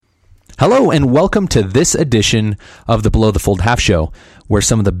Hello and welcome to this edition of the Below the Fold Half Show, where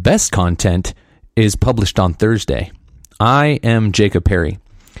some of the best content is published on Thursday. I am Jacob Perry.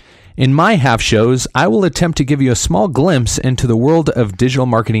 In my half shows, I will attempt to give you a small glimpse into the world of digital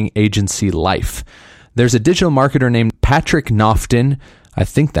marketing agency life. There's a digital marketer named Patrick Nofton. I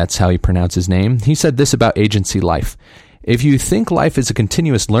think that's how you pronounce his name. He said this about agency life. If you think life is a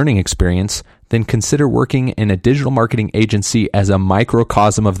continuous learning experience, then consider working in a digital marketing agency as a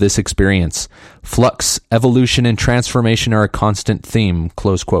microcosm of this experience. Flux, evolution, and transformation are a constant theme,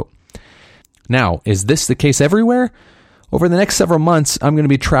 close quote. Now, is this the case everywhere? Over the next several months, I'm going to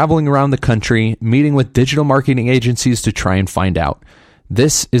be traveling around the country, meeting with digital marketing agencies to try and find out.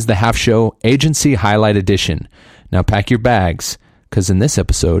 This is the Half Show Agency Highlight Edition. Now pack your bags, because in this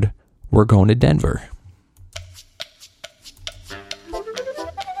episode, we're going to Denver.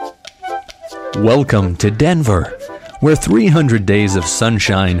 Welcome to Denver, where 300 days of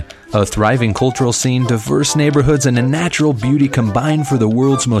sunshine, a thriving cultural scene, diverse neighborhoods, and a natural beauty combine for the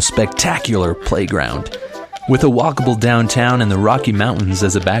world's most spectacular playground. With a walkable downtown and the Rocky Mountains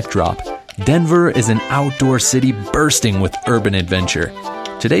as a backdrop, Denver is an outdoor city bursting with urban adventure.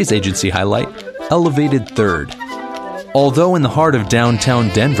 Today's agency highlight, Elevated Third. Although in the heart of downtown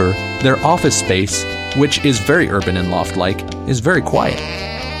Denver, their office space, which is very urban and loft-like, is very quiet.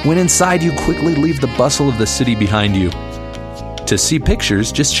 When inside, you quickly leave the bustle of the city behind you. To see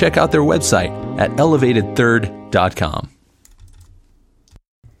pictures, just check out their website at elevatedthird.com.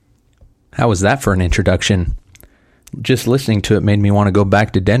 How was that for an introduction? Just listening to it made me want to go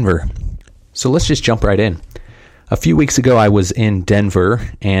back to Denver. So let's just jump right in. A few weeks ago, I was in Denver,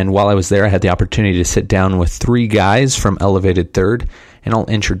 and while I was there, I had the opportunity to sit down with three guys from Elevated Third, and I'll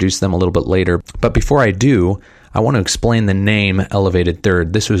introduce them a little bit later. But before I do, I want to explain the name Elevated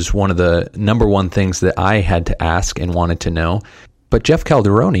Third. This was one of the number one things that I had to ask and wanted to know. But Jeff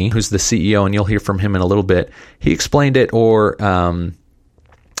Calderoni, who's the CEO, and you'll hear from him in a little bit, he explained it, or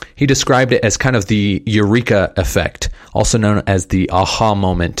he described it as kind of the Eureka effect, also known as the aha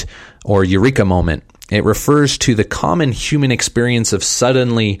moment or Eureka moment. It refers to the common human experience of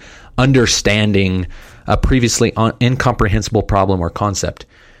suddenly understanding a previously incomprehensible problem or concept.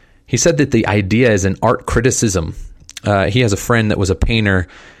 He said that the idea is an art criticism. He has a friend that was a painter,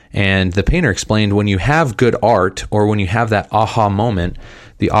 and the painter explained when you have good art or when you have that aha moment,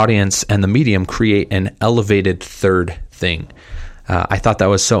 the audience and the medium create an elevated third thing. I thought that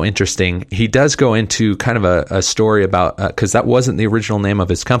was so interesting. He does go into kind of a story about, because that wasn't the original name of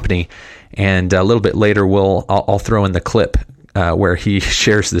his company, and a little bit later I'll throw in the clip where he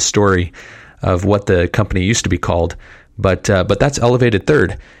shares the story of what the company used to be called. But that's Elevated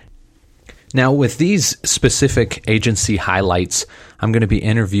Third. Now, with these specific agency highlights, I'm going to be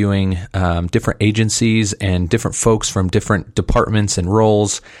interviewing different agencies and different folks from different departments and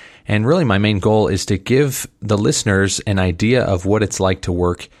roles. And really, my main goal is to give the listeners an idea of what it's like to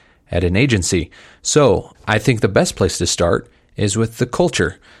work at an agency. So I think the best place to start is with the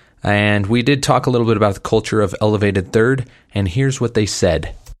culture. And we did talk a little bit about the culture of Elevated Third, and here's what they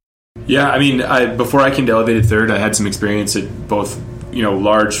said. Yeah, I mean, before I came to Elevated Third, I had some experience at both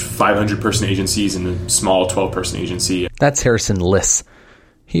large 500-person agencies and a small 12-person agency. That's Harrison Liss.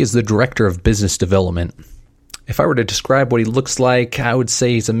 He is the Director of Business Development. If I were to describe what he looks like, I would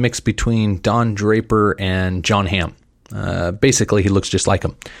say he's a mix between Don Draper and John Hamm. Basically, he looks just like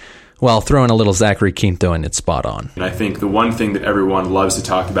him. Well, throw in a little Zachary Quinto and it's spot on. And I think the one thing that everyone loves to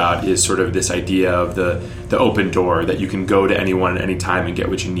talk about is sort of this idea of the open door, that you can go to anyone at any time and get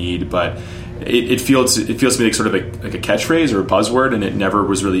what you need, but it feels to me like sort of like a catchphrase or a buzzword, and it never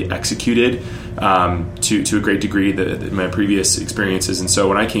was really executed to a great degree in my previous experiences. And so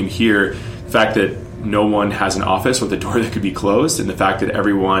when I came here, the fact that no one has an office with a door that could be closed, and the fact that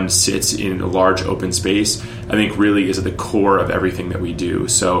everyone sits in a large open space, I think really is at the core of everything that we do.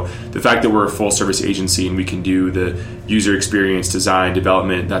 So the fact that we're a full service agency and we can do the user experience, design,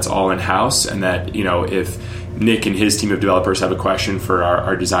 development, that's all in-house, and that, if Nick and his team of developers have a question for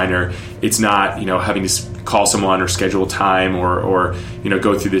our designer, it's not, having to call someone or schedule time or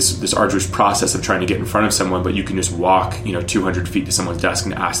go through this arduous process of trying to get in front of someone, but you can just walk 200 feet to someone's desk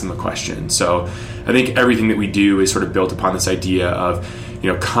and ask them a question. So I think everything that we do is sort of built upon this idea of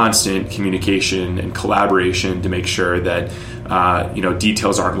constant communication and collaboration to make sure that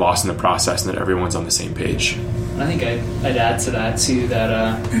details aren't lost in the process and that everyone's on the same page. I think I'd add to that too,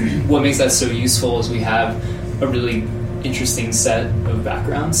 that what makes that so useful is we have a really interesting set of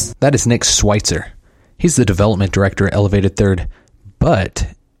backgrounds. That is Nick Schweitzer. He's the development director at Elevated Third,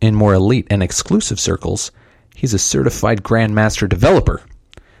 but in more elite and exclusive circles, he's a certified Grandmaster developer,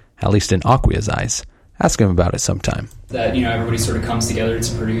 at least in Acquia's eyes. Ask him about it sometime. That, everybody sort of comes together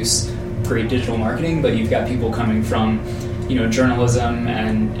to produce great digital marketing, but you've got people coming from, journalism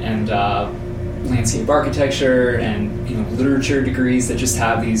and landscape architecture and literature degrees that just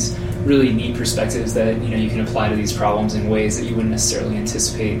have these really neat perspectives that you can apply to these problems in ways that you wouldn't necessarily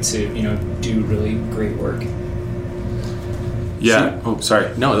anticipate to do really great work. Yeah.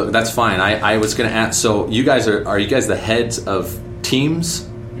 Sorry. No, that's fine. I was going to ask. So you guys are you guys the heads of teams?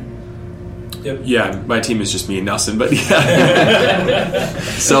 Yep. Yeah, my team is just me and Nelson, but yeah.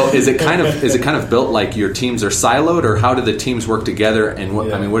 So is it kind of built like your teams are siloed, or how do the teams work together? And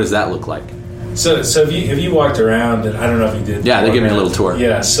what does that look like? So if you walked around, and I don't know if you did. Yeah, they give me a little tour.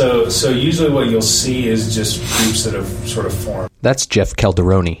 Yeah. So usually what you'll see is just groups that have sort of formed. That's Jeff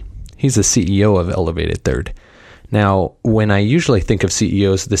Calderoni. He's the CEO of Elevated Third. Now, when I usually think of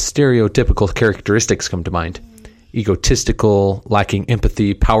CEOs, the stereotypical characteristics come to mind. Egotistical, lacking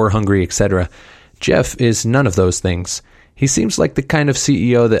empathy, power-hungry, etc. Jeff is none of those things. He seems like the kind of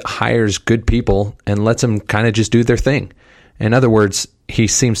CEO that hires good people and lets them kind of just do their thing. In other words, he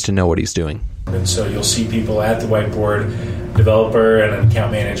seems to know what he's doing. And so you'll see people at the whiteboard, developer and an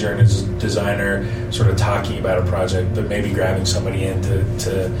account manager and a designer sort of talking about a project, but maybe grabbing somebody in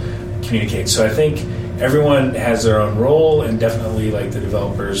to communicate. So I think everyone has their own role, and definitely like the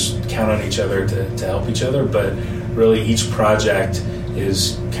developers count on each other to help each other, but really each project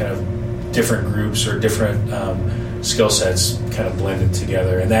is kind of different groups or different skill sets kind of blended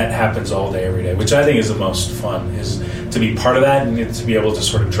together, and that happens all day, every day, which I think is the most fun, is to be part of that and to be able to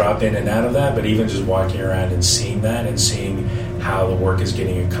sort of drop in and out of that, but even just walking around and seeing that and seeing how the work is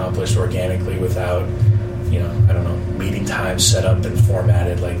getting accomplished organically without, meeting times set up and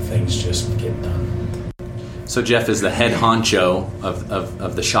formatted, like things just get done. So Jeff is the head honcho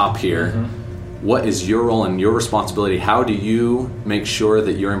of the shop here. Mm-hmm. What is your role and your responsibility? How do you make sure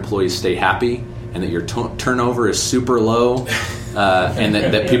that your employees stay happy and that your turnover is super low and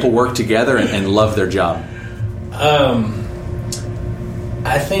that people work together and love their job? I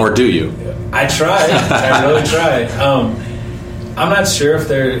think... Or do you? I try. I really try. I'm not sure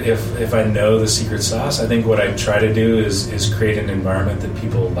if I know the secret sauce. I think what I try to do is create an environment that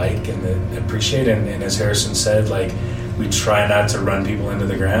people like and that appreciate. And as Harrison said, like, we try not to run people into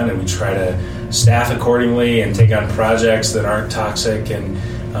the ground, and we try to staff accordingly and take on projects that aren't toxic, and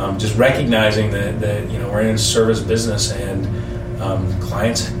just recognizing that we're in a service business and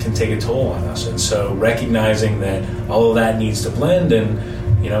clients can take a toll on us. And so recognizing that all of that needs to blend, and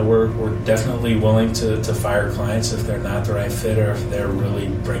we're definitely willing to fire clients if they're not the right fit or if they're really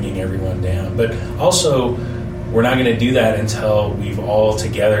bringing everyone down. But also, we're not going to do that until we've all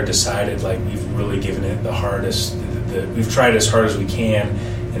together decided, like, we've really given it the hardest, we've tried as hard as we can,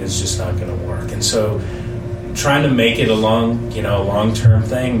 and it's just not going to work. And so trying to make it a long-term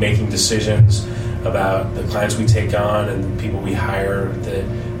thing, making decisions about the clients we take on and the people we hire that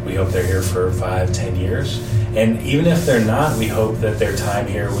we hope they're here for 5-10 years. And even if they're not, we hope that their time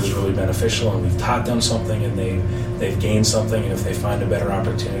here was really beneficial and we've taught them something and they've gained something. And if they find a better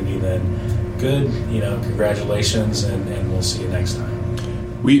opportunity, then good, congratulations, and we'll see you next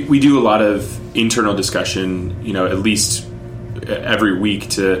time. We do a lot of internal discussion, at least every week,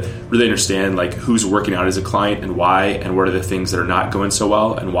 to really understand like who's working out as a client and why, and what are the things that are not going so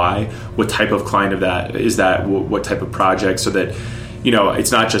well and why, what type of client of that is that, what type of project, so that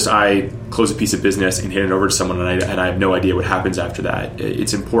it's not just I close a piece of business and hand it over to someone and I have no idea what happens after that.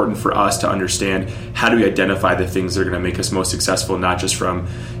 It's important for us to understand how do we identify the things that are going to make us most successful, not just from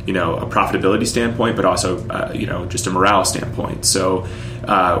a profitability standpoint, but also just a morale standpoint. So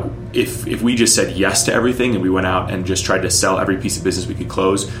if we just said yes to everything and we went out and just tried to sell every piece of business we could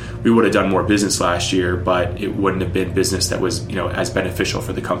close, we would have done more business last year, but it wouldn't have been business that was as beneficial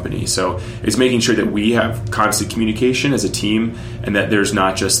for the company. So it's making sure that we have constant communication as a team, and that there's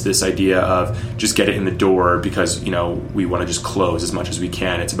not just this idea of just get it in the door because we want to just close as much as we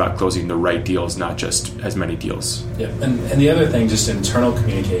can. It's about closing the right deals, not just as many deals. Yeah, and the other thing, just internal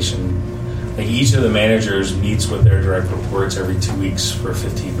communication. Like, each of the managers meets with their direct reports every 2 weeks for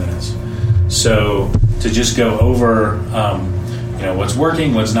 15 minutes. So to just go over, what's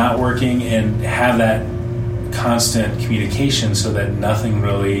working, what's not working, and have that constant communication so that nothing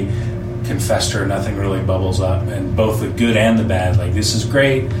really can fester, nothing really bubbles up, and both the good and the bad. Like, this is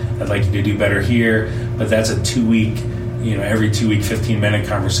great, I'd like you to do better here, but that's a 2 week, every 2 week, 15-minute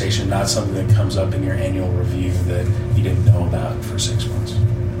conversation, not something that comes up in your annual review that you didn't know about for 6 months.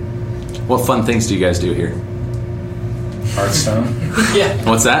 What fun things do you guys do here? Hearthstone. Yeah.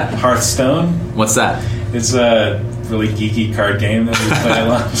 What's that? Hearthstone. What's that? It's a really geeky card game that we play at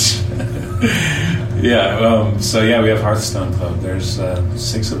lunch. Yeah. We have Hearthstone Club. There's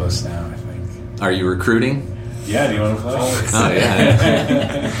 6 of us now, I think. Are you recruiting? Yeah. Do you want to play? Oh,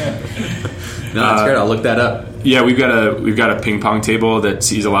 yeah. No, that's great. I'll look that up. Yeah, we've got a ping pong table that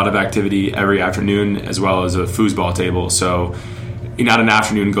sees a lot of activity every afternoon, as well as a foosball table. So not an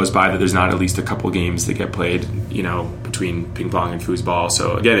afternoon goes by that there's not at least a couple games that get played, between ping pong and foosball.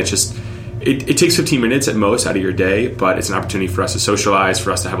 So again, it's just it takes 15 minutes at most out of your day, but it's an opportunity for us to socialize,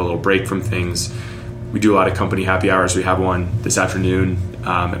 for us to have a little break from things. We do a lot of company happy hours. We have one this afternoon,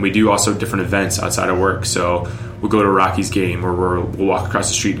 and we do also different events outside of work. So we'll go to a Rockies game, or we'll walk across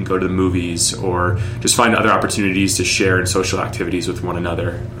the street and go to the movies, or just find other opportunities to share in social activities with one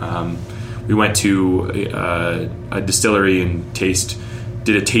another. We went to a distillery and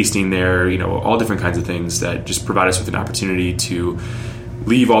did a tasting there, all different kinds of things that just provide us with an opportunity to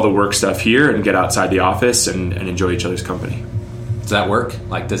leave all the work stuff here and get outside the office and enjoy each other's company. Does that work?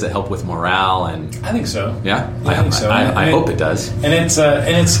 Like, does it help with morale? And I think so. Yeah, I think so. I hope it does. And it's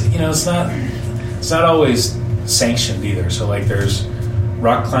it's not always sanctioned either. So like, there's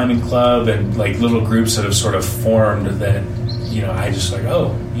rock climbing club and like little groups that have sort of formed that. I just like,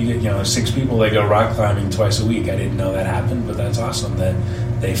 there's 6 people that go rock climbing twice a week. I didn't know that happened, but that's awesome that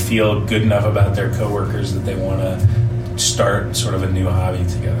they feel good enough about their coworkers that they want to start sort of a new hobby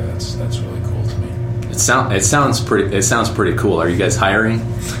together. That's really cool to me. It sounds pretty cool. Are you guys hiring?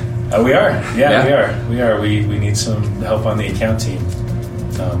 We are. Yeah, we are. We need some help on the account team.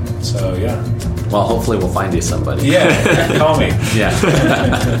 So yeah. Well, hopefully we'll find you somebody. Yeah, call me. Yeah.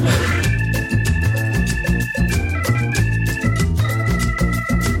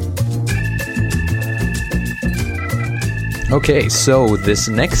 Okay, so this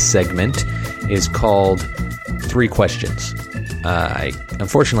next segment is called 3 Questions.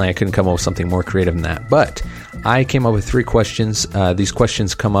 Unfortunately, I couldn't come up with something more creative than that, but I came up with 3 questions. These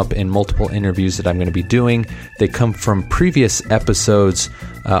questions come up in multiple interviews that I'm going to be doing. They come from previous episodes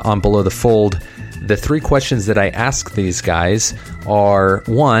on Below the Fold. The 3 questions that I ask these guys are,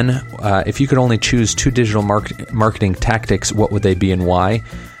 1, if you could only choose 2 digital marketing tactics, what would they be and why?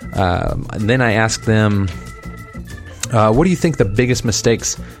 And then I ask them, what do you think the biggest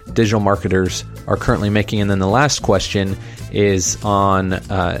mistakes digital marketers are currently making? And then the last question is on,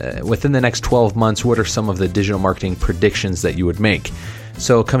 within the next 12 months, what are some of the digital marketing predictions that you would make?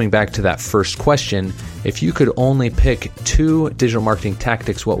 So coming back to that first question, if you could only pick 2 digital marketing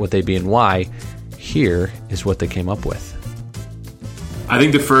tactics, what would they be and why? Here is what they came up with. I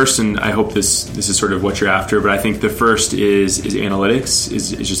think the first, and I hope this is sort of what you're after, but I think the first is analytics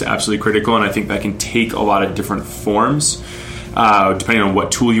is just absolutely critical, and I think that can take a lot of different forms depending on what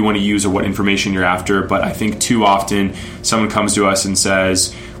tool you want to use or what information you're after. But I think too often someone comes to us and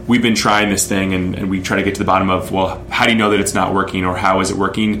says, we've been trying this thing, and we try to get to the bottom of, well, how do you know that it's not working, or how is it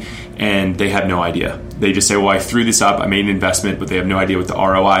working? And they have no idea. They just say, well, I threw this up, I made an investment, but they have no idea what the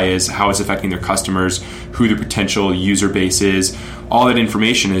ROI is, how it's affecting their customers, who the potential user base is. All that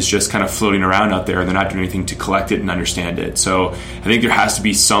information is just kind of floating around out there, and they're not doing anything to collect it and understand it. So I think there has to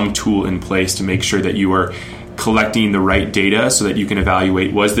be some tool in place to make sure that you are collecting the right data so that you can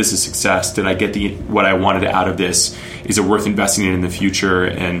evaluate, was this a success? Did I get what I wanted out of this? Is it worth investing in the future?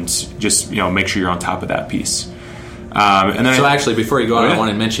 And just make sure you're on top of that piece. And then actually, before you go on, I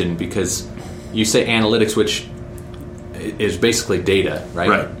want to mention, because you say analytics, which is basically data, right?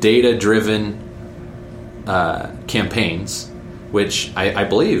 Right. Data-driven campaigns, which I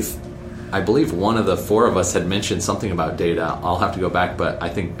believe one of the 4 of us had mentioned something about data. I'll have to go back, but I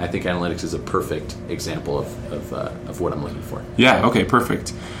think analytics is a perfect example of what I'm looking for. Yeah. Okay.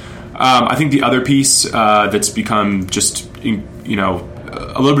 Perfect. I think the other piece that's become just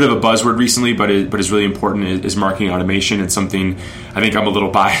a little bit of a buzzword recently, but is really important is marketing automation. It's something I think I'm a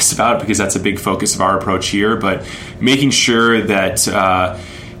little biased about because that's a big focus of our approach here. But making sure that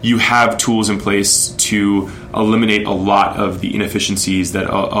you have tools in place to eliminate a lot of the inefficiencies that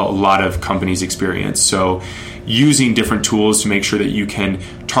a lot of companies experience. So using different tools to make sure that you can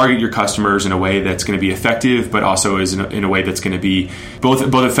target your customers in a way that's going to be effective, but also is in a way that's going to be both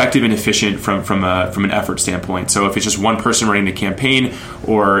effective and efficient from an effort standpoint. So if it's just one person running the campaign,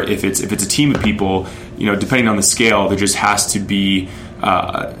 or if it's a team of people, depending on the scale, there just has to be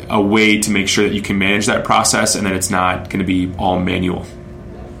a way to make sure that you can manage that process, and that it's not going to be all manual.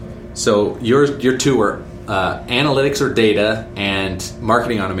 So your 2 were analytics or data and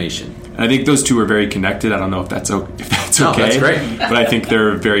marketing automation. And I think those 2 are very connected. I don't know if that's okay. No, that's great. But I think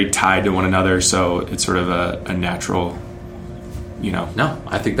they're very tied to one another, so it's sort of a natural, No,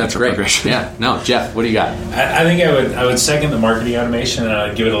 I think that's great. Progression. Yeah. No, Jeff, what do you got? I think I would second the marketing automation, and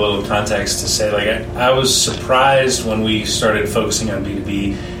I'd give it a little context to say, I was surprised when we started focusing on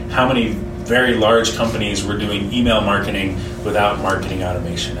B2B how many very large companies were doing email marketing without marketing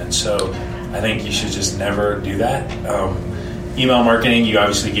automation. And so I think you should just never do that. Email marketing, you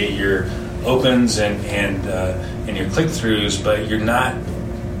obviously get your opens and your click-throughs, but you're not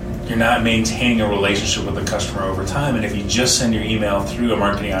maintaining a relationship with the customer over time. And if you just send your email through a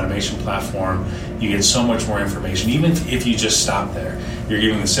marketing automation platform, you get so much more information. Even if you just stop there, you're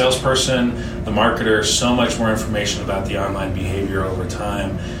giving the salesperson, the marketer, so much more information about the online behavior over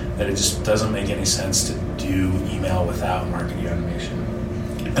time that it just doesn't make any sense to do email without marketing automation.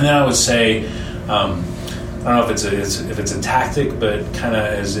 And then I would say, I don't know if it's a tactic, but kind of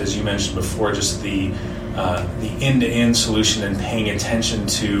as you mentioned before, just the end-to-end solution and paying attention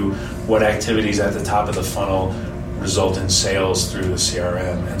to what activities at the top of the funnel result in sales through the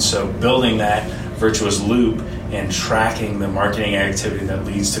CRM. And so building that virtuous loop and tracking the marketing activity that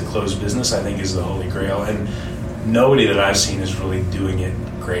leads to closed business, I think, is the holy grail. And nobody that I've seen is really doing it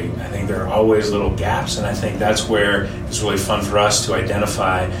great. I think there are always little gaps, and I think that's where it's really fun for us to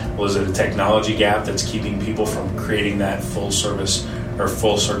identify, well, is it a technology gap that's keeping people from creating that full service or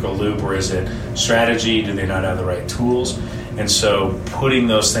full circle loop, or is it strategy? Do they not have the right tools? And so putting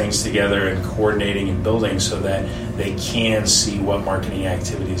those things together and coordinating and building so that they can see what marketing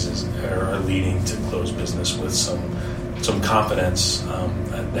activities are leading to close business with some confidence,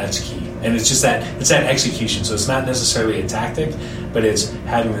 that's key. And it's just that execution. So it's not necessarily a tactic, but it's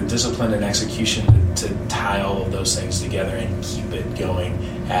having the discipline and execution to tie all of those things together and keep it going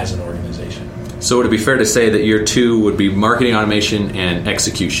as an organization. So would it be fair to say that year 2 would be marketing automation and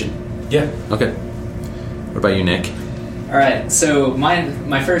execution? Yeah. Okay. What about you, Nick? All right, so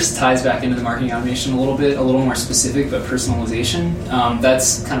my first ties back into the marketing automation a little more specific, but personalization.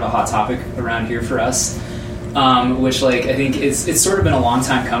 That's kind of a hot topic around here for us, which I think it's sort of been a long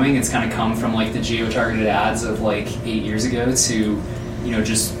time coming. It's kind of come from the geo-targeted ads of 8 years ago to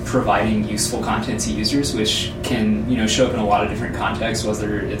just providing useful content to users, which can show up in a lot of different contexts,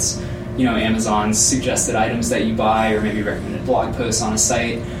 whether it's Amazon's suggested items that you buy or maybe recommended blog posts on a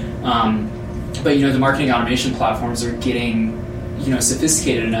site. But the marketing automation platforms are getting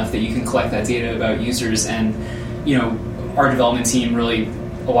sophisticated enough that you can collect that data about users, and our development team, really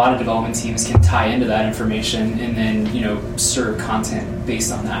a lot of development teams, can tie into that information and then serve content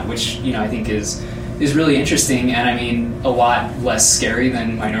based on that, which I think is really interesting, and I mean a lot less scary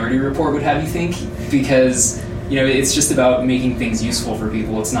than Minority Report would have you think, because it's just about making things useful for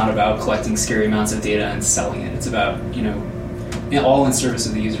people. It's not about collecting scary amounts of data and selling it. It's about all in service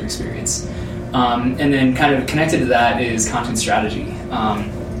of the user experience. And then kind of connected to that is content strategy. I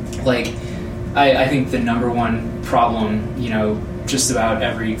think the number one problem, just about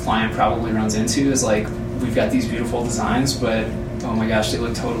every client probably runs into is we've got these beautiful designs, but oh my gosh, they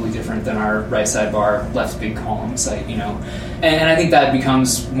look totally different than our right sidebar, left big column site, And I think that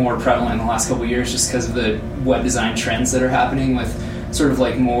becomes more prevalent in the last couple of years just because of the web design trends that are happening with sort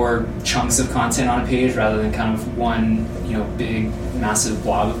of more chunks of content on a page rather than kind of one, big, massive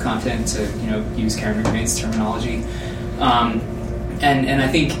blob of content, to, use Karen McRae's terminology. And I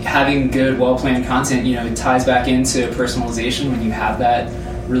think having good, well-planned content, it ties back into personalization. When you have that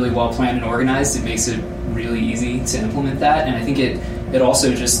really well-planned and organized, it makes it really easy to implement that. And I think it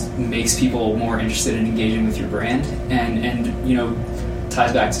also just makes people more interested in engaging with your brand, and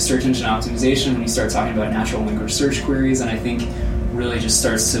ties back to search engine optimization when you start talking about natural language search queries, and I think really just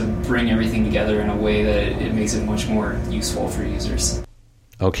starts to bring everything together in a way that it makes it much more useful for users.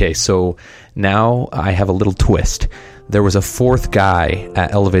 Okay, so now I have a little twist. There was a fourth guy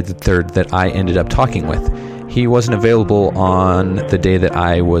at Elevated Third that I ended up talking with. He wasn't available on the day that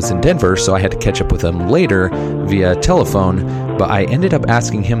I was in Denver, so I had to catch up with him later via telephone, but I ended up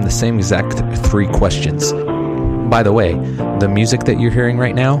asking him the same exact 3 questions. By the way, the music that you're hearing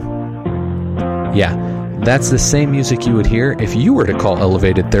right now, yeah, that's the same music you would hear if you were to call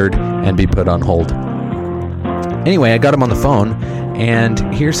Elevated Third and be put on hold. Anyway, I got him on the phone, and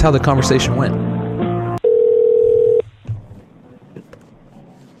here's how the conversation went.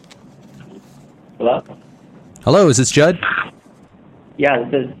 Hello? Hello, is this Judd? Yeah,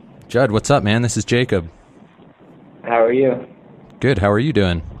 this is. Judd, what's up, man? This is Jacob. How are you? Good, how are you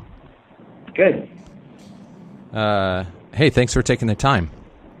doing? Good. Hey, thanks for taking the time.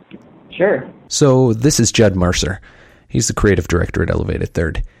 Sure. So this is Judd Mercer. He's the creative director at Elevated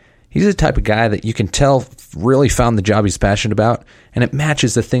Third. He's the type of guy that you can tell really found the job he's passionate about, and it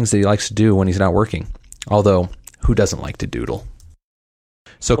matches the things that he likes to do when he's not working. Although, who doesn't like to doodle?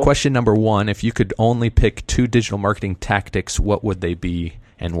 So question number 1, if you could only pick 2 digital marketing tactics, what would they be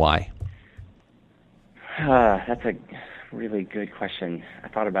and why? That's a really good question. I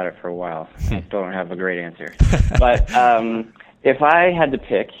thought about it for a while. I still don't have a great answer. But if I had to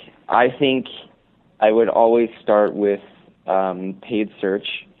pick, I think I would always start with paid search,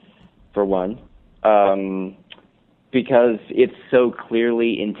 for one. because it's so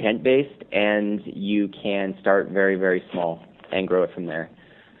clearly intent-based, and you can start very, very small and grow it from there.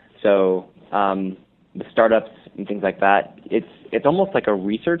 So the startups and things like that, it's almost like a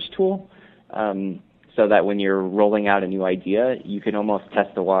research tool, so that when you're rolling out a new idea, you can almost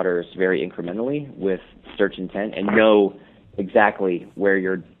test the waters very incrementally with search intent and know exactly where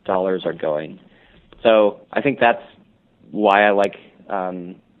your dollars are going. So I think that's why I like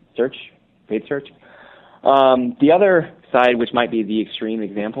search, paid search. The other side, which might be the extreme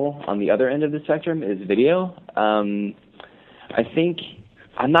example on the other end of the spectrum, is video. I think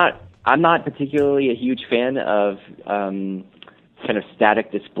I'm not particularly a huge fan of kind of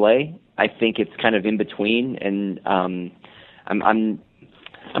static display. I think it's kind of in between, and I'm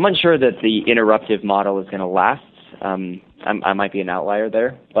unsure that the interruptive model is going to last. I might be an outlier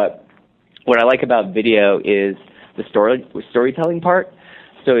there, but what I like about video is the storytelling part.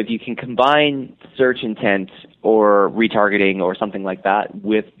 So if you can combine search intent or retargeting or something like that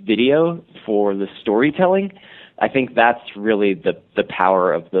with video for the storytelling, I think that's really the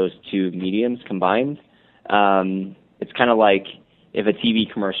power of those two mediums combined. It's kind of like if a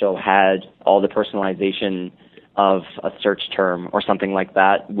TV commercial had all the personalization of a search term or something like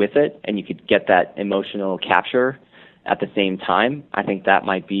that with it, and you could get that emotional capture at the same time. I think that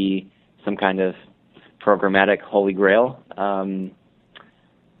might be some kind of programmatic holy grail.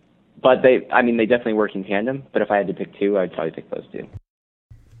 But they definitely work in tandem. But if I had to pick two, I'd probably pick those two.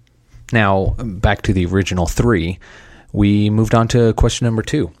 Now, back to the original three, we moved on to question number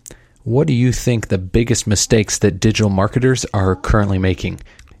 2. What do you think the biggest mistakes that digital marketers are currently making?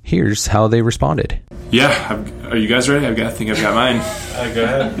 Here's how they responded. Yeah, are you guys ready? I think I've got mine. Go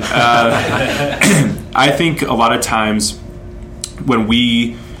ahead. I think a lot of times when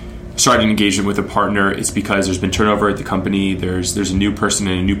we start an engagement with a partner, it's because there's been turnover at the company. There's a new person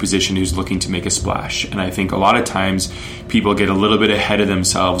in a new position who's looking to make a splash. And I think a lot of times people get a little bit ahead of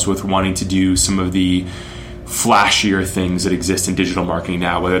themselves with wanting to do some of the flashier things that exist in digital marketing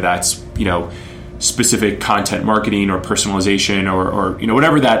now, whether that's, specific content marketing or personalization or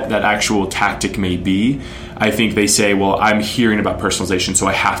whatever that actual tactic may be. I think they say, well, I'm hearing about personalization, so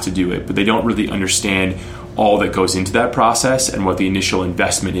I have to do it. But they don't really understand all that goes into that process and what the initial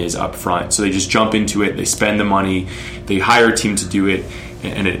investment is up front. So they just jump into it, they spend the money, they hire a team to do it,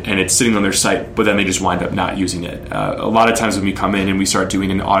 and it's sitting on their site, but then they just wind up not using it. A lot of times when we come in and we start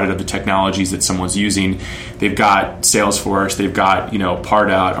doing an audit of the technologies that someone's using, they've got Salesforce, they've got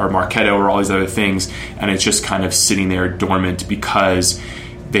Pardot or Marketo or all these other things, and it's just kind of sitting there dormant because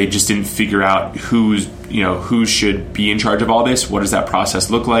they just didn't figure out who should be in charge of all this. What does that process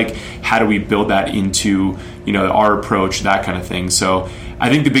look like? How do we build that into our approach, that kind of thing. So I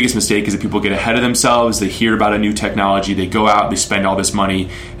think the biggest mistake is that people get ahead of themselves. They hear about a new technology, they go out, they spend all this money,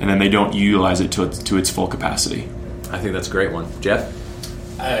 and then they don't utilize it to its full capacity. I think that's a great one. Jeff?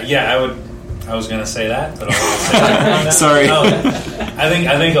 I was going to say that, but I won't say that. Sorry.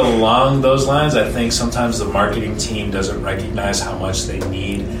 I think along those lines, I think sometimes the marketing team doesn't recognize how much they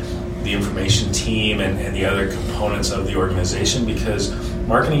need the information team and the other components of the organization, because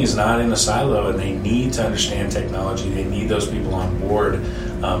marketing is not in a silo, and they need to understand technology. They need those people on board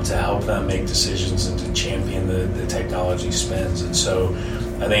to help them make decisions and to champion the technology spends. And so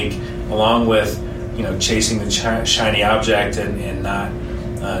I think along with chasing the shiny object and not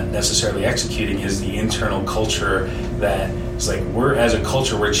necessarily executing is the internal culture that is like, as a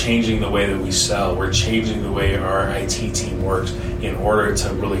culture, we're changing the way that we sell. We're changing the way our IT team works in order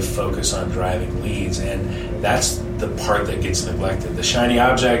to really focus on driving leads. And that's the part that gets neglected. The shiny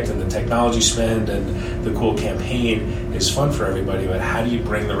object and the technology spend and the cool campaign is fun for everybody, but how do you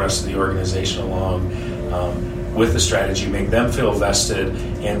bring the rest of the organization along with the strategy, make them feel vested,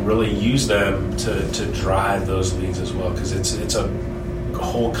 and really use them to drive those leads as well? Because it's a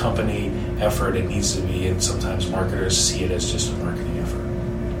whole company effort. It needs to be, and sometimes marketers see it as just a marketing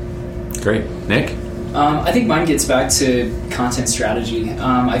effort. Great. Nick? I think mine gets back to content strategy.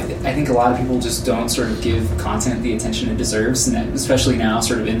 I think a lot of people just don't sort of give content the attention it deserves, and especially now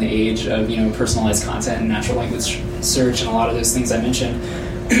sort of in the age of personalized content and natural language search and a lot of those things I mentioned,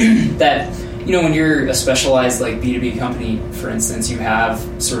 that when you're a specialized like B2B company, for instance, you have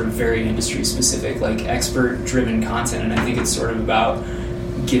sort of very industry specific, like expert driven content, and I think it's sort of about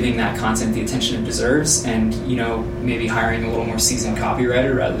giving that content the attention it deserves, and maybe hiring a little more seasoned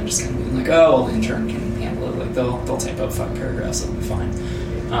copywriter rather than just kind of being like, oh, well, the intern can handle it, like they'll type up 5 paragraphs, it'll be fine.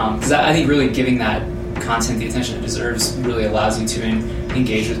 Because I think really giving that content the attention it deserves really allows you to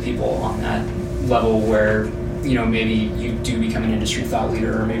engage with people on that level where maybe you do become an industry thought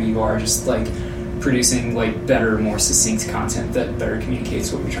leader, or maybe you are just like producing like better, more succinct content that better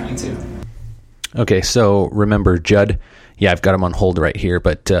communicates what you're trying to. Okay, so remember, Judd, I've got him on hold right here,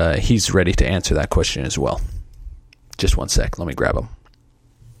 but he's ready to answer that question as well. Just one sec. Let me grab him.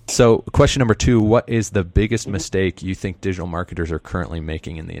 So question number 2, what is the biggest mistake you think digital marketers are currently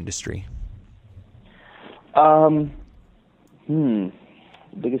making in the industry?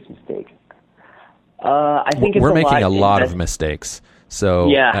 Biggest mistake. I think we're making a lot of mistakes. So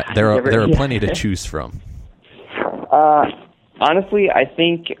there are plenty to choose from. Honestly, I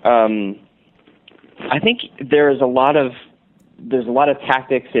think there's a lot of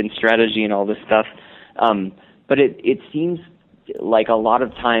tactics and strategy and all this stuff, but it seems like a lot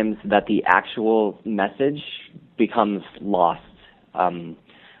of times that the actual message becomes lost.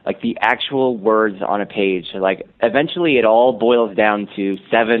 Like the actual words on a page, like eventually it all boils down to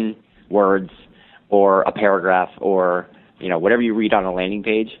 7 words or a paragraph or whatever you read on a landing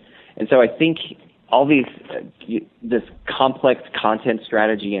page. And so I think all these this complex content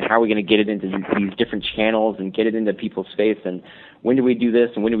strategy and how are we going to get it into these different channels and get it into people's face and when do we do this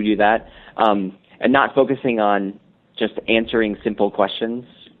and when do we do that, and not focusing on just answering simple questions,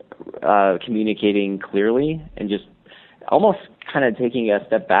 communicating clearly, and just almost kind of taking a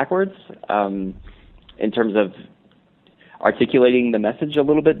step backwards in terms of articulating the message a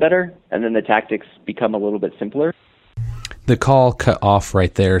little bit better, and then the tactics become a little bit simpler. The call cut off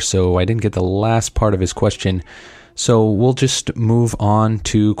right there, so I didn't get the last part of his question. So we'll just move on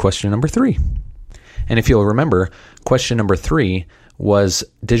to question number 3. And if you'll remember, question number 3 was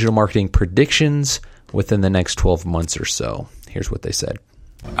digital marketing predictions within the next 12 months or so. Here's what they said.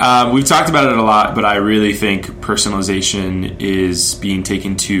 We've talked about it a lot, but I really think personalization is being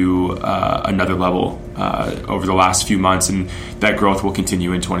taken to another level over the last few months, and that growth will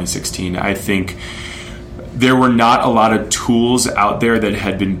continue in 2016. I think there were not a lot of tools out there that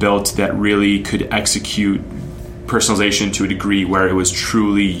had been built that really could execute personalization to a degree where it was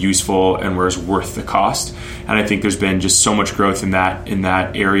truly useful and where it was worth the cost. And I think there's been just so much growth in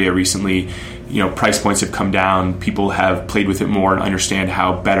that area recently. Price points have come down. People have played with it more and understand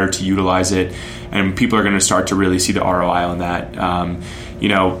how better to utilize it. And people are going to start to really see the ROI on that.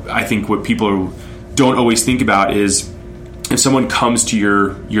 I think what people don't always think about is if someone comes to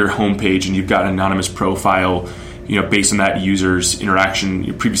your homepage and you've got an anonymous profile, based on that user's interaction,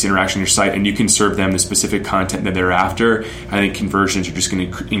 your previous interaction on your site, and you can serve them the specific content that they're after, I think conversions are just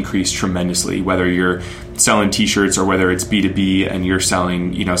going to increase tremendously, whether you're selling t-shirts or whether it's B2B and you're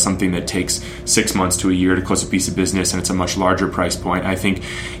selling, something that takes 6 months to a year to close a piece of business and it's a much larger price point. I think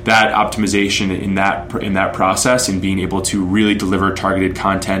that optimization in that process and being able to really deliver targeted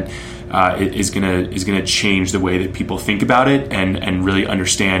content is gonna change the way that people think about it and really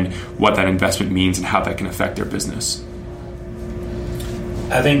understand what that investment means and how that can affect their business.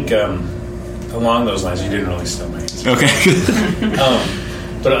 I think along those lines, you didn't really steal my answer. Okay.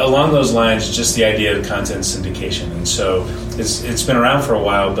 But along those lines, just the idea of content syndication, and so it's been around for a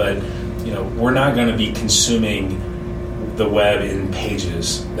while, but we're not going to be consuming the web in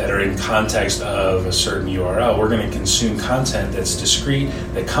pages that are in context of a certain URL. We're going to consume content that's discrete,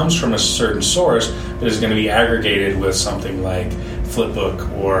 that comes from a certain source, but is going to be aggregated with something like Flipbook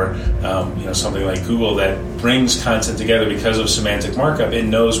or something like Google that brings content together because of semantic markup. It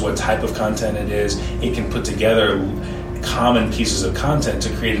knows what type of content it is. It can put together common pieces of content to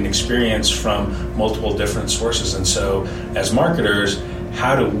create an experience from multiple different sources. And so as marketers,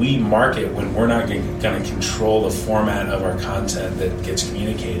 how do we market when we're not going to control the format of our content that gets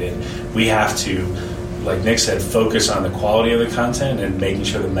communicated? We have to, like Nick said, focus on the quality of the content and making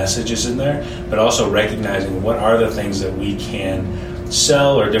sure the message is in there, but also recognizing what are the things that we can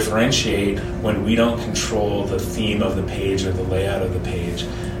sell or differentiate when we don't control the theme of the page or the layout of the page.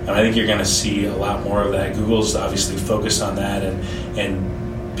 And I think you're going to see a lot more of that. Google's obviously focused on that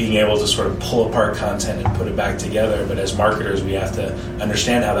and being able to sort of pull apart content and put it back together. But as marketers, we have to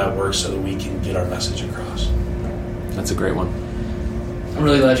understand how that works so that we can get our message across. That's a great one. I'm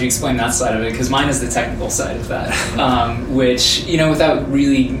really glad you explained that side of it, because mine is the technical side of that, which, without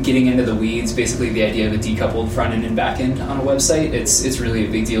really getting into the weeds, basically the idea of a decoupled front end and back end on a website, it's really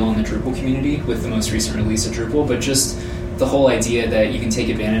a big deal in the Drupal community with the most recent release of Drupal, but just the whole idea that you can take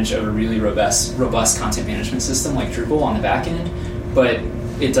advantage of a really robust content management system like Drupal on the back end, but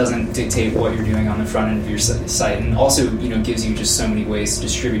it doesn't dictate what you're doing on the front end of your site, and also gives you just so many ways to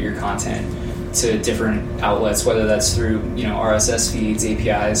distribute your content to different outlets, whether that's through RSS feeds,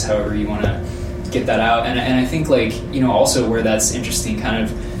 APIs, however you want to get that out. And I think also where that's interesting, kind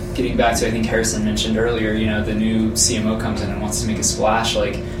of getting back to, I think Harrison mentioned earlier, the new CMO comes in and wants to make a splash,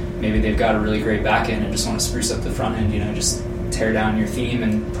 like maybe they've got a really great back end and just want to spruce up the front end, just tear down your theme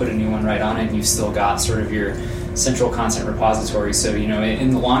and put a new one right on it, and you've still got sort of your central content repository. So,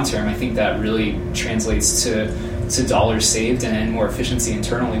 in the long term, I think that really translates to dollars saved and more efficiency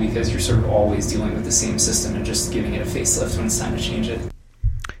internally, because you're sort of always dealing with the same system and just giving it a facelift when it's time to change it.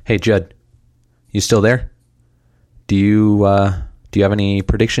 Hey, Judd, you still there? Do you have any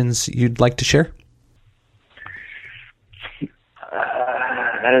predictions you'd like to share?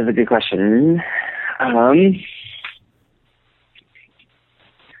 That is a good question.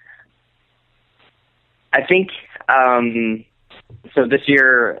 I think so. This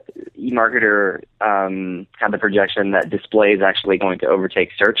year, eMarketer had the projection that display is actually going to overtake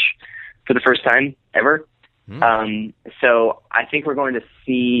search for the first time ever. So I think we're going to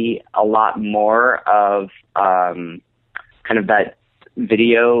see a lot more of kind of that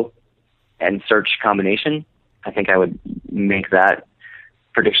video and search combination. I think I would make that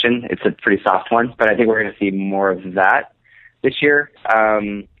prediction. It's a pretty soft one, but I think we're going to see more of that this year.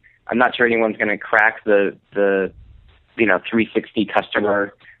 I'm not sure anyone's going to crack the 360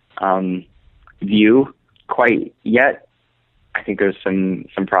 customer view quite yet. I think there's some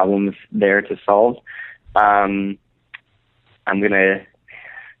problems there to solve. I'm going to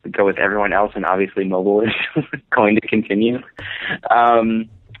go with everyone else, and obviously mobile is going to continue. I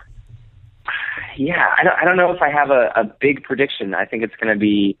don't know if I have a big prediction. I think it's going to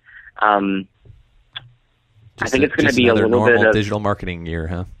be a little bit of digital marketing year,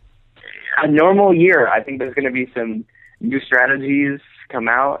 huh? A normal year. I think there's going to be some new strategies come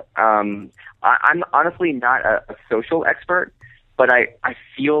out. I'm honestly not a social expert, but I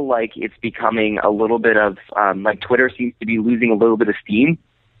feel like it's becoming a little bit of like Twitter seems to be losing a little bit of steam.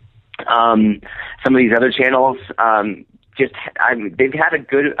 Some of these other channels they've had a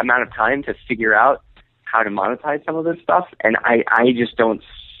good amount of time to figure out how to monetize some of this stuff, and I just don't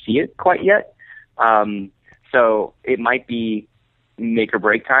see it quite yet. So it might be make or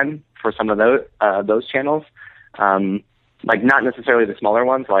break time for some of those channels. Like not necessarily the smaller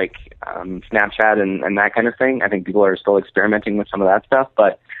ones like Snapchat and that kind of thing. I think people are still experimenting with some of that stuff,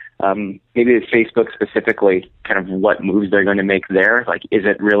 but maybe it's Facebook specifically, kind of what moves they're going to make there. Like, is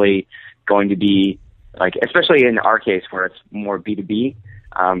it really going to be like, especially in our case where it's more B2B,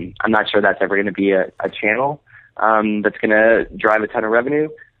 I'm not sure that's ever going to be a channel that's going to drive a ton of revenue.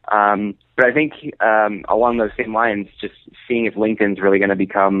 But I think along those same lines, just seeing if LinkedIn's really going to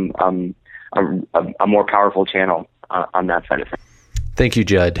become a more powerful channel on that side of things. Thank you,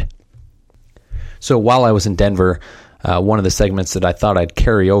 Judd. So while I was in Denver, one of the segments that I thought I'd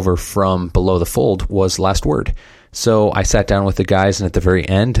carry over from Below the Fold was Last Word. So I sat down with the guys, and at the very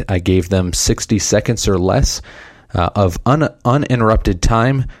end, I gave them 60 seconds or less of uninterrupted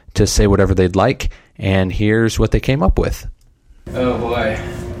time to say whatever they'd like, and here's what they came up with. Oh, boy.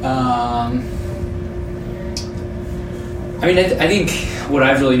 I think what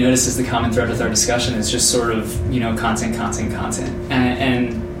I've really noticed is the common thread with our discussion is just sort of, content.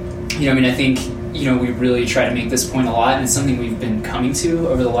 And I think, we really try to make this point a lot, and it's something we've been coming to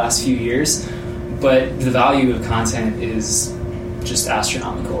over the last few years. But the value of content is just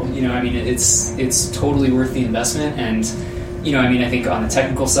astronomical. It's totally worth the investment. And, I think on the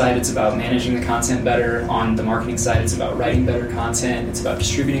technical side, it's about managing the content better. On the marketing side, it's about writing better content. It's about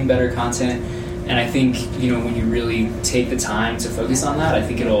distributing better content. And I think, when you really take the time to focus on that, I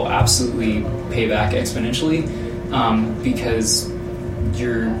think it'll absolutely pay back exponentially, because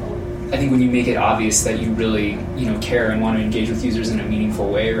I think when you make it obvious that you really, care and want to engage with users in a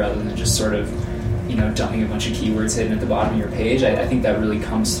meaningful way rather than just sort of, dumping a bunch of keywords hidden at the bottom of your page, I think that really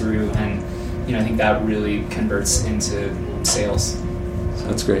comes through, and, I think that really converts into sales. So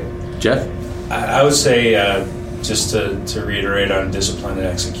that's great. Jeff? I would say, just to reiterate on discipline and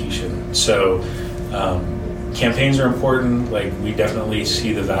execution. So campaigns are important. Like, we definitely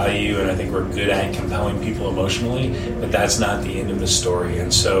see the value, and I think we're good at compelling people emotionally, but that's not the end of the story.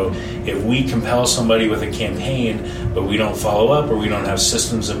 And so if we compel somebody with a campaign, but we don't follow up, or we don't have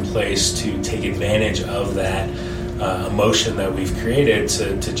systems in place to take advantage of that emotion that we've created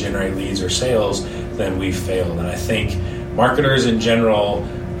to generate leads or sales, then we've failed. And I think marketers in general,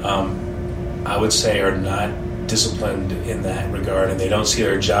 I would say, are not disciplined in that regard, and they don't see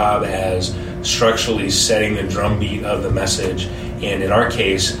their job as structurally setting the drumbeat of the message, and in our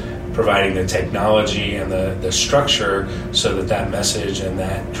case, providing the technology and the structure so that message and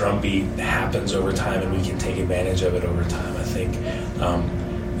that drumbeat happens over time, and we can take advantage of it over time. I think,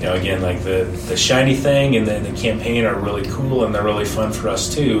 again, like the shiny thing and then the campaign are really cool, and they're really fun for us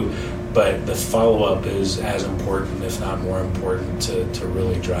too, but the follow-up is as important, if not more important, to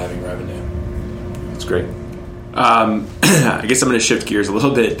really driving revenue. That's great. I guess I'm going to shift gears a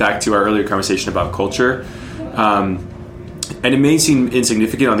little bit back to our earlier conversation about culture. And it may seem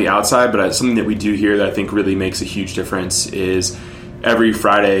insignificant on the outside, but something that we do here that I think really makes a huge difference is every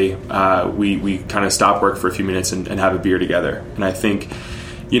Friday we kind of stop work for a few minutes and have a beer together. And I think,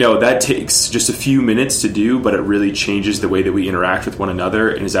 that takes just a few minutes to do, but it really changes the way that we interact with one another,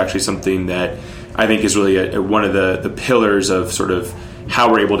 and is actually something that I think is really one of the pillars of sort of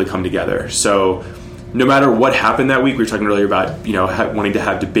how we're able to come together. So no matter what happened that week, we were talking earlier about wanting to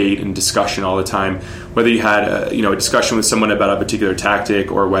have debate and discussion all the time. Whether you had a discussion with someone about a particular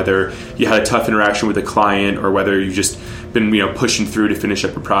tactic, or whether you had a tough interaction with a client, or whether you've just been pushing through to finish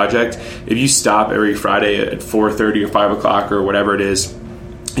up a project. If you stop every Friday at 4:30 or 5 o'clock or whatever it is,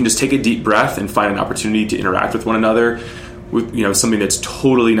 and just take a deep breath and find an opportunity to interact with one another with something that's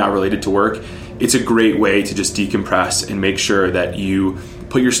totally not related to work, it's a great way to just decompress and make sure that you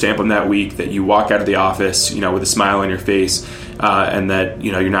put your stamp on that week, that you walk out of the office, with a smile on your face, and that,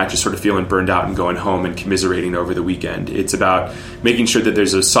 you're not just sort of feeling burned out and going home and commiserating over the weekend. It's about making sure that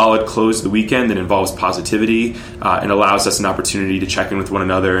there's a solid close to the weekend that involves positivity, and allows us an opportunity to check in with one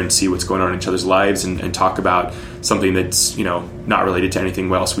another and see what's going on in each other's lives, and talk about something that's, not related to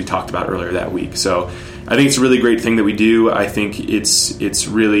anything else we talked about earlier that week. So I think it's a really great thing that we do. I think it's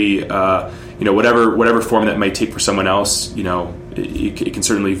really, whatever form that might take for someone else, it can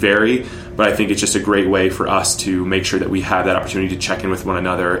certainly vary, but I think it's just a great way for us to make sure that we have that opportunity to check in with one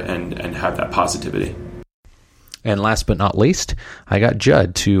another and have that positivity. And last but not least, I got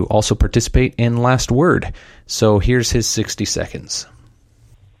Judd to also participate in Last Word. So here's his 60 seconds.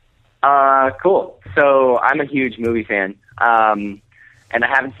 Cool. So I'm a huge movie fan, and I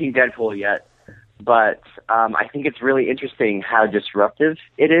haven't seen Deadpool yet, but I think it's really interesting how disruptive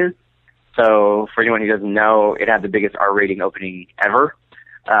it is. So for anyone who doesn't know, it had the biggest R-rating opening ever,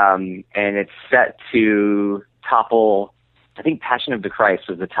 and it's set to topple, I think Passion of the Christ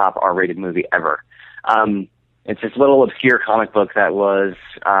was the top R-rated movie ever. It's this little obscure comic book that was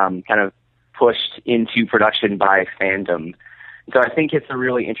kind of pushed into production by fandom. So I think it's a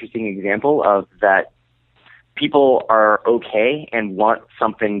really interesting example of that people are okay and want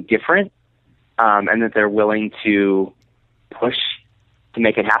something different, and that they're willing to push to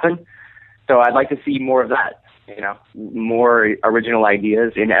make it happen. So I'd like to see more of that, more original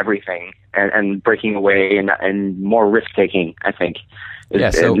ideas in everything, and breaking away and more risk-taking, I think. And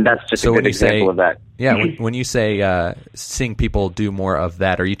that's just a good example of that. Yeah, when you say seeing people do more of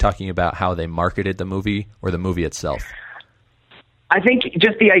that, are you talking about how they marketed the movie or the movie itself? I think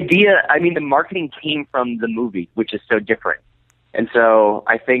just the idea, the marketing came from the movie, which is so different. And so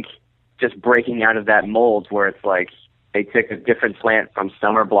I think just breaking out of that mold where it's like they took a different slant from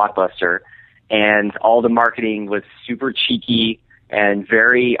summer blockbuster, and all the marketing was super cheeky and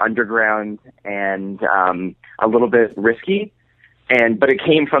very underground and a little bit risky, but it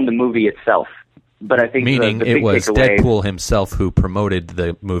came from the movie itself. But I think meaning the big it was takeaway, Deadpool himself who promoted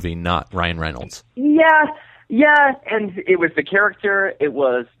the movie, not Ryan Reynolds. Yeah, and it was the character, it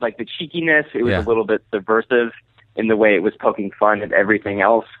was like the cheekiness, it was a little bit subversive in the way it was poking fun at everything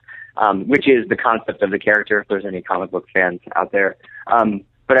else, which is the concept of the character, if there's any comic book fans out there.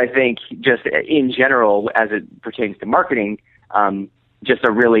 But I think just in general, as it pertains to marketing, just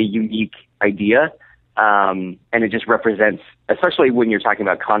a really unique idea, and it just represents, especially when you're talking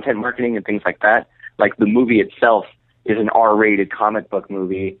about content marketing and things like that, like the movie itself is an R-rated comic book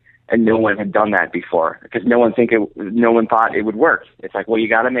movie, and no one had done that before because no one thought it would work. It's like, well, you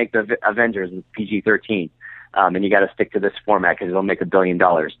got to make the Avengers PG-13, and you got to stick to this format because it'll make $1 billion.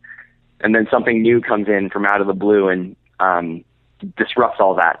 And then something new comes in from out of the blue and disrupts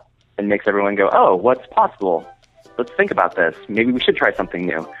all that and makes everyone go, oh, what's possible? Let's think about this. Maybe we should try something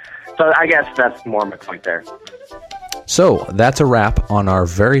new. So I guess that's more my point there. So that's a wrap on our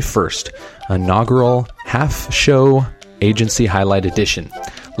very first inaugural half-show Agency Highlight Edition.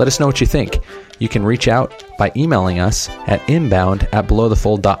 Let us know what you think. You can reach out by emailing us at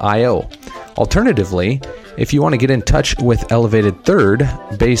inbound@belowthefold.io. Alternatively, if you want to get in touch with Elevated Third,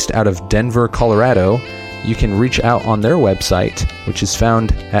 based out of Denver, Colorado, you can reach out on their website, which is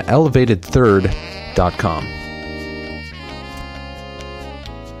found at elevatedthird.com.